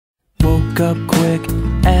woke up quick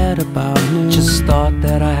at about noon. Just thought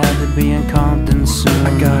that I had to be in Compton soon.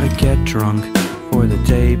 I gotta get drunk before the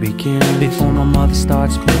day begins, before my mother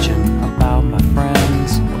starts bitching about my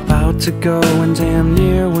friends. About to go and damn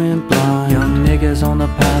near went blind. Young niggas on the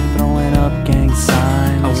path throwing up gang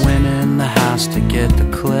signs. I went in the house to get the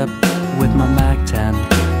clip with my MAC-10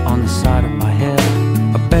 on the side of my hip.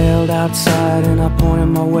 I bailed outside and I pointed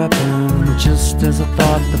my weapon. Just as I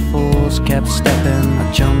thought the fools kept stepping,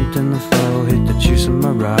 I jumped in the flow, hit the juice in my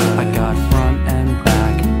ride. I got front and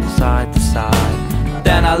back, side to side.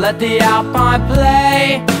 Then I let the Alpine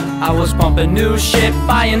play. I was pumping new shit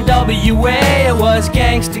by NWA. It was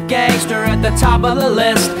gangsta gangster at the top of the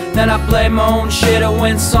list. Then I played my own shit, it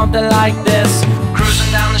went something like this.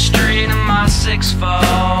 Cruising down the street in my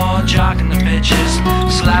 6'4", jocking the bitches,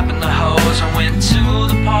 slapping the hoes. I went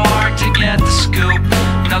to the park to get the scoop.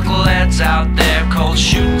 Knuckleheads out there, cold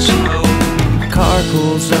shooting some hoop. Car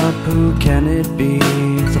pulls up, who can it be?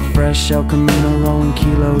 It's a fresh El Camino rolling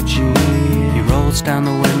Kilo G. He rolls down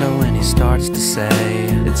the window and he starts to say,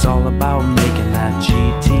 it's all about making that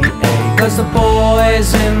GTA. Cause the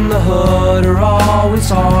boys in the hood are always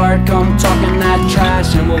hard. Come talking that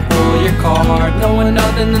trash and we'll pull your card. Knowing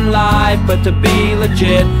nothing in life but to be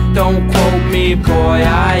legit. Don't quote me, boy,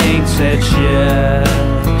 I ain't said shit.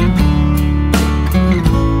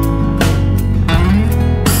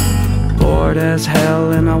 Bored as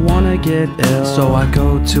hell and I wanna get ill, so I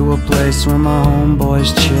go to a place where my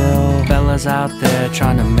homeboys chill. Fellas out there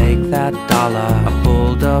trying to make that dollar. I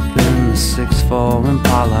pulled up in the 6'4"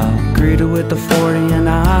 Impala, greeted with the 40 and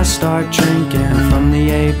I start drinking. From the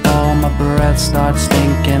 8-ball my breath starts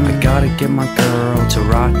stinking. I gotta get my girl to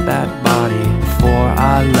rock that body. Before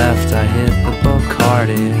I left I hit the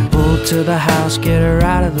Bacardi. Pulled to the house, get her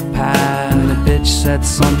out of the pad, and the bitch said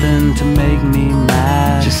something to make me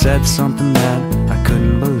mad. She said something that I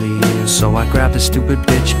couldn't believe, so I grabbed the stupid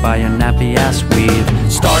bitch by her nappy ass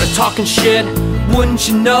weave. Started talking shit, wouldn't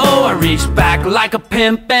you know? I reached back like a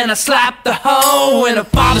pimp and I slapped the hoe. And her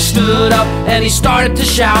father stood up and he started to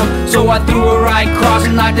shout, so I threw her right across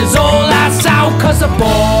and knocked his old ass out. Cause the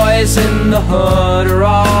boys in the hood are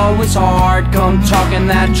always hard. Come talking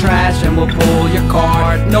that trash and we'll pull your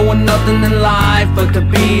card. Knowing nothing in life but to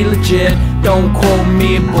be legit. Don't quote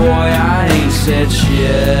me, boy, I ain't said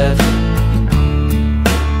shit.